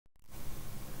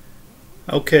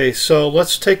Okay, so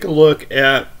let's take a look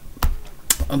at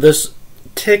this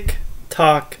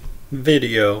TikTok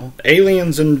video.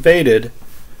 Aliens invaded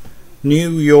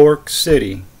New York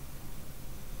City.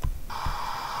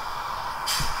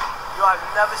 Yo, I've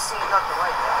never seen nothing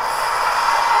like that.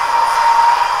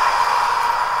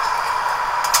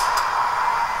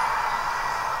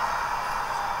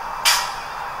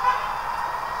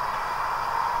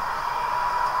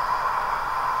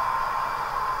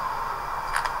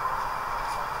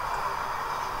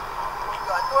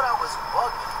 Yo, I thought I was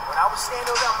bugging. When I was standing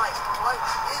over there, I'm like, what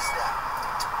is that?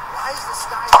 Why is the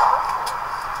sky purple?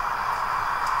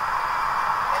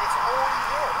 And it's only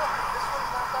there. Look, this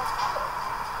one's not that color.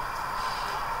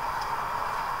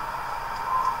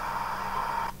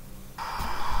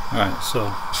 Alright, so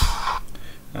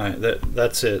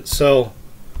that's it. So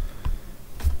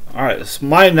alright, so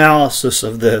my analysis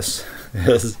of this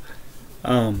is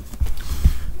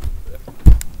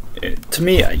to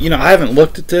me, you know, I haven't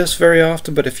looked at this very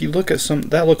often, but if you look at some,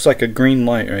 that looks like a green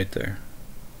light right there.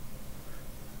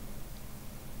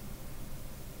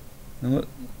 Now,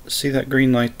 see that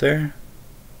green light there?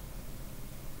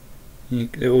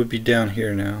 It would be down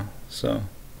here now. So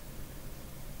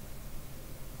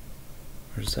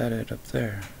where's that at up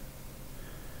there?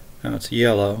 Now it's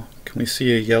yellow. Can we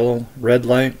see a yellow red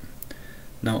light?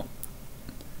 No.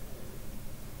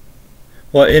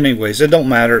 Well, anyways, it don't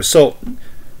matter. So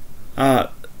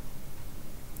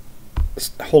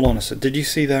hold on a sec. Did you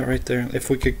see that right there? If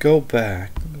we could go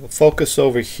back, focus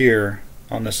over here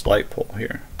on this light pole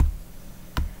here.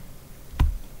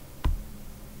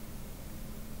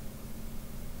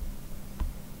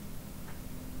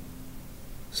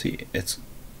 See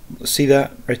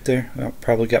that right there? I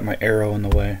probably got my arrow in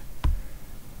the way.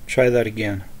 Try that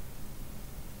again.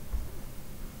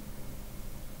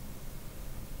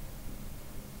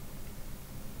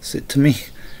 See, to me,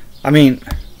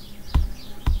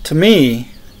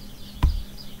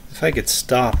 if I could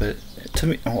stop it,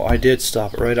 oh, I did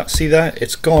stop it right on. See that?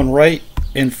 It's going right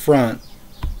in front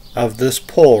of this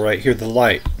pole right here, the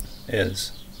light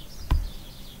is.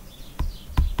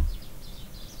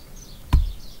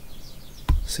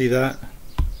 See that?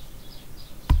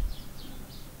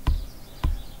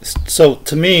 So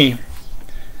to me,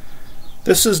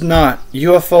 this is not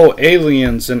UFO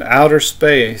aliens in outer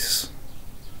space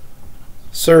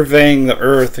surveying the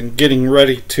earth and getting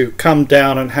ready to come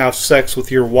down and have sex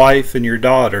with your wife and your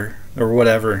daughter or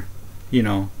whatever, you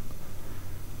know,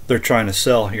 they're trying to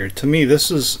sell here. To me,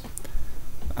 this is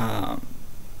I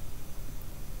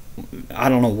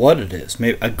don't know what it is.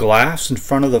 Maybe a glass in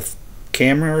front of the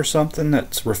camera or something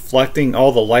that's reflecting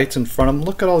all the lights in front of them.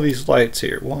 Look at all these lights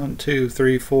here. 1, 2,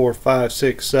 3, 4, 5,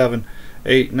 6, 7,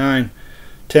 8, 9,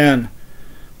 10,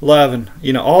 11.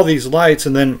 You know, all these lights,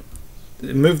 and then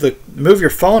move your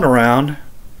phone around.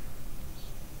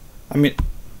 I mean,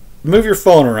 move your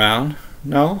phone around.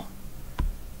 No?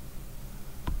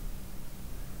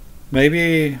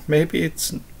 Maybe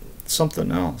it's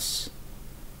something else.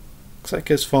 Looks like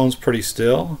his phone's pretty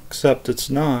still, except it's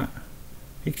not.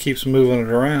 He keeps moving it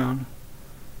around.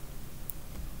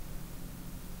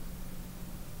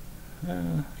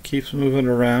 Keeps moving it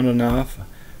around enough.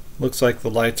 Looks like the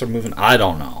lights are moving. I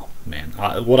don't know, man.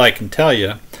 What I can tell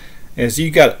you is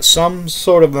you got some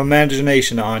sort of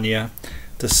imagination on you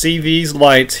to see these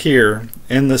lights here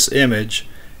in this image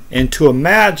and to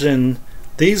imagine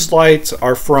these lights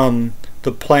are from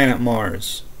the planet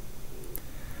Mars.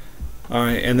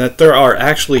 Alright, and that there are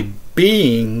actually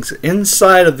beings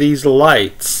inside of these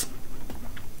lights.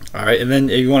 Alright, and then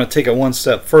if you want to take it one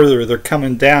step further, they're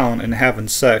coming down and having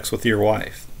sex with your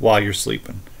wife while you're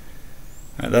sleeping.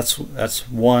 That's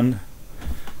one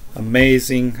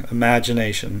amazing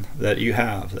imagination that you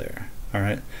have there.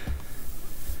 Alright,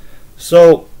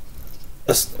 so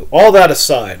all that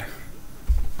aside,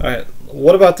 alright,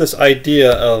 what about this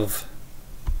idea of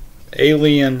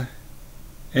alien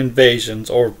invasions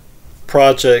or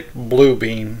Project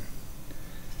Bluebeam?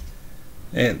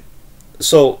 And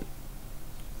so,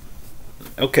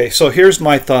 okay, so here's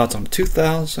my thoughts on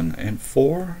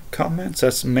 2004 comments.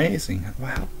 That's amazing.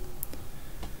 Wow.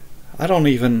 I don't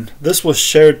even, this was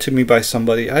shared to me by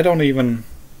somebody. I don't even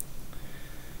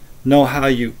know how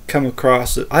you come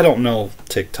across it. I don't know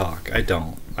TikTok. I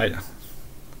don't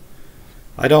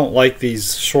like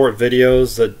these short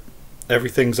videos that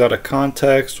everything's out of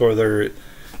context, or they're a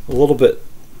little bit,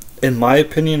 in my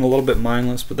opinion, a little bit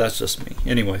mindless, but that's just me.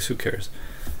 Anyways, who cares?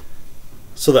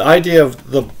 So the idea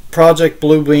of the Project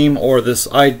Bluebeam, or this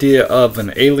idea of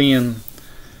an alien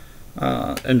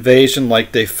invasion,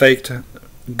 like they faked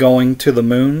going to the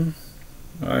moon,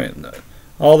 all right,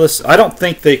 all this, I don't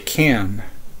think they can.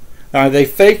 They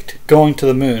faked going to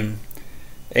the moon,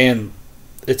 and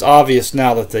it's obvious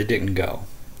now that they didn't go.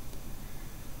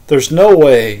 There's no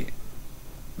way,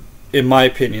 in my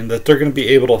opinion, that they're going to be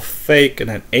able to fake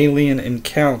an alien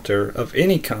encounter of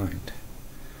any kind.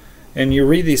 And you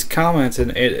read these comments,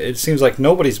 and it seems like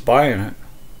nobody's buying it.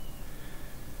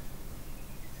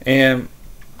 And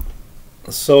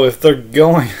so if they're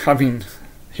going, I mean,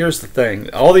 here's the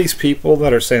thing. All these people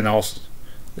that are saying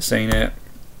it,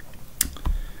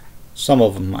 some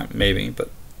of them might, maybe,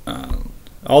 but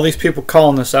all these people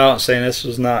calling this out and saying this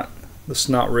is not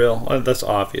real. That's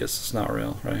obvious. It's not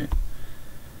real, right?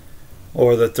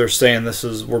 Or that they're saying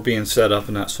we're being set up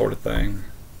and that sort of thing.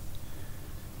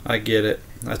 I get it.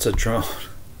 That's a drone.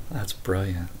 That's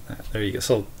brilliant. There you go.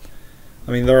 So,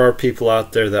 I mean, there are people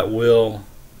out there that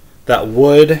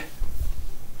would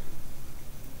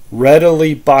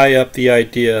readily buy up the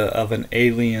idea of an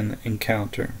alien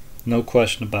encounter. No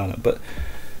question about it. But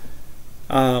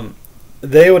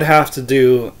they would have to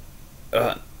do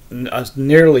a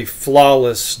nearly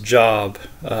flawless job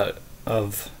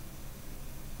of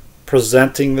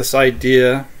presenting this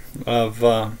idea of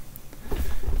an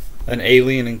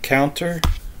alien encounter,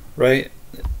 right?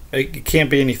 It can't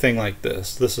be anything like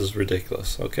this. This is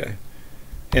ridiculous. Okay.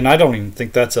 And I don't even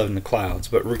think that's in the clouds,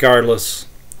 but regardless,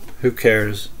 who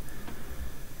cares?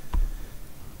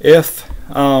 If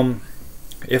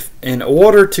in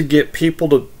order to get people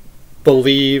to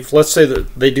believe, let's say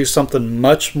that they do something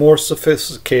much more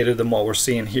sophisticated than what we're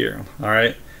seeing here, all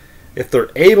right? If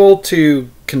they're able to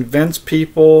convince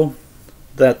people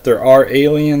that there are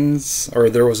aliens, or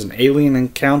there was an alien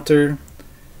encounter,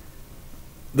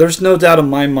 there's no doubt in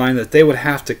my mind that they would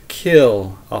have to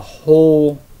kill a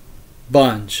whole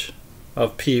bunch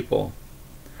of people.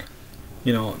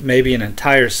 You know, maybe an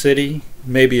entire city,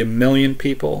 maybe 1 million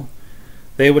people.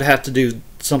 They would have to do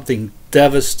something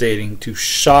devastating to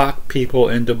shock people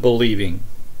into believing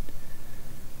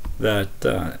that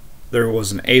there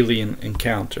was an alien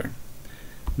encounter.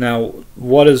 Now,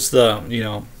 what is the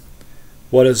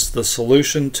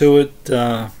solution to it?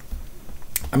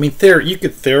 I mean, you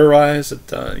could theorize that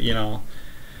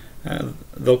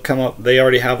they'll come up. They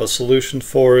already have a solution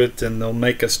for it, and they'll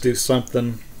make us do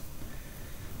something,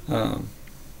 and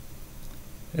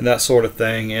that sort of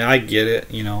thing. And I get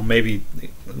it. Maybe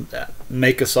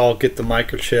make us all get the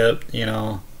microchip.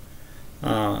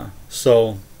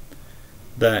 So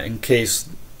that in case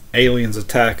aliens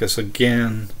attack us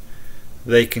again,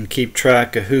 they can keep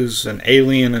track of who's an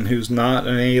alien and who's not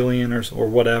an alien, or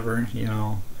whatever.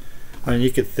 I mean,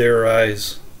 you could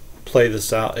theorize, play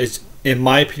this out. In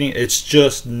my opinion, it's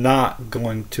just not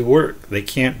going to work. They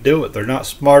can't do it. They're not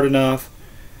smart enough,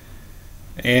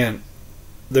 and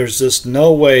there's just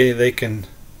no way they can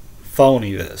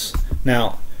phony this.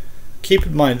 Now, keep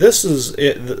in mind, this is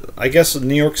it. I guess in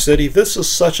New York City, this is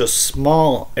such a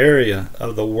small area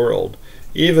of the world.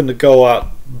 Even to go out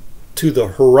to the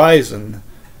horizon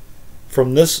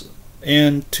from this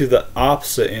end to the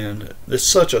opposite end, it's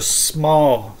such a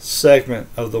small segment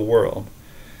of the world.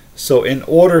 So in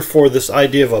order for this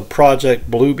idea of a Project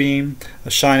Bluebeam,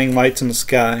 a shining lights in the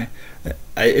sky,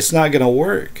 it's not going to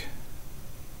work.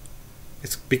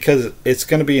 It's because it's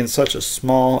going to be in such a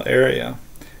small area,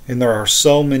 and there are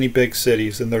so many big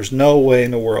cities, and there's no way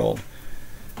in the world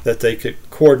that they could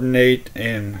coordinate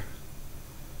and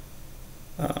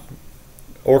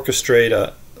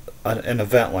orchestrate an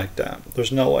event like that.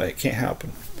 There's no way. It can't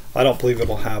happen. I don't believe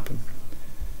it'll happen.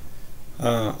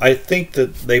 I think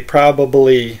that they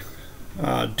probably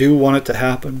do want it to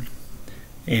happen,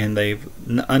 and they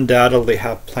undoubtedly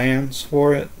have plans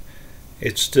for it.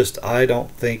 It's just I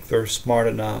don't think they're smart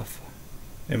enough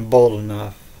and bold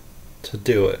enough to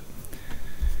do it.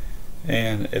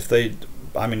 And if they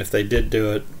did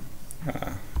do it,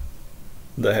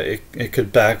 it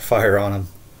could backfire on them,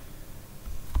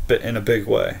 but in a big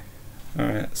way. All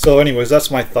right. So, anyways,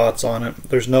 that's my thoughts on it.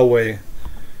 There's no way.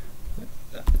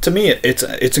 To me,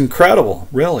 it's incredible,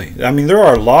 really. I mean, there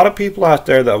are a lot of people out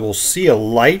there that will see a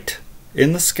light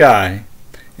in the sky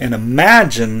and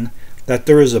imagine that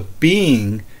there is a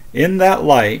being in that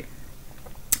light,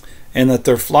 and that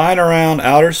they're flying around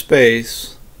outer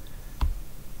space,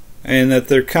 and that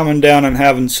they're coming down and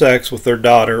having sex with their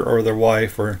daughter or their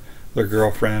wife or their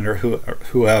girlfriend or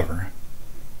whoever.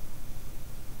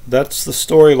 That's the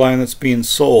storyline that's being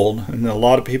sold, and a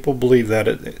lot of people believe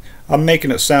that. I'm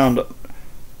making it sound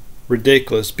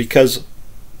ridiculous because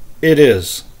it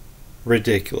is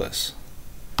ridiculous.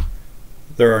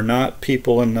 There are not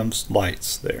people in them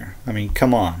lights there. I mean,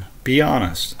 come on, be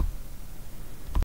honest.